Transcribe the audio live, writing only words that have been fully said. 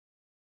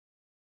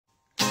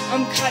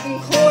I'm cutting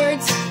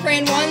cords,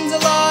 praying one's a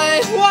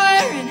live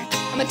wire, and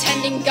I'm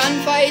attending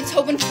gunfights,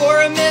 hoping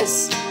for a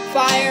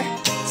misfire.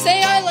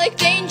 Say I like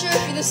danger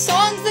for the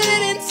songs that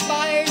it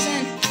inspires,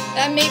 and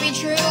that may be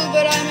true,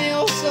 but I may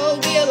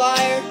also be a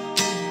liar.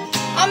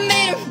 I'm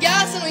made of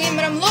gasoline,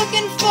 but I'm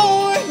looking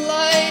for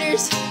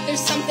lighters. There's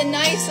something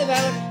nice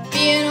about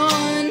being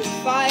on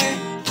fire.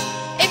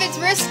 If it's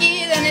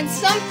risky, then it's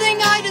something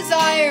I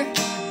desire,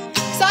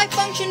 'cause I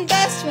function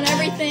best when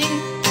everything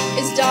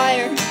is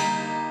dire.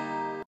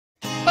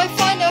 If I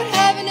find out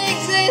heaven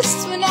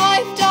exists when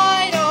I've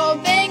died, I'll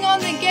bang on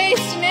the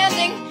gates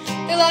demanding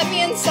they let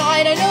me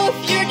inside. I know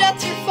if your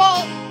death's your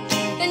fault,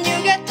 then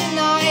you get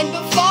denied.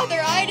 But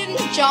Father, I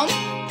didn't jump,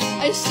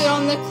 I stood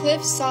on the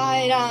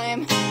cliffside.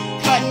 I'm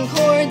cutting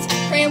cords,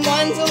 praying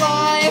one's a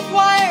live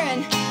wire,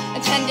 and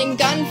attending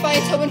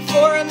gunfights, hoping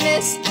for a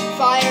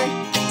misfire.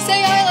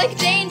 Say I like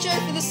danger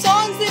for the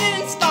songs that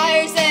it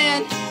inspires,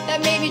 and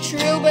that may be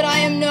true, but I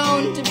am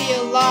known to be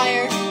a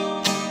liar.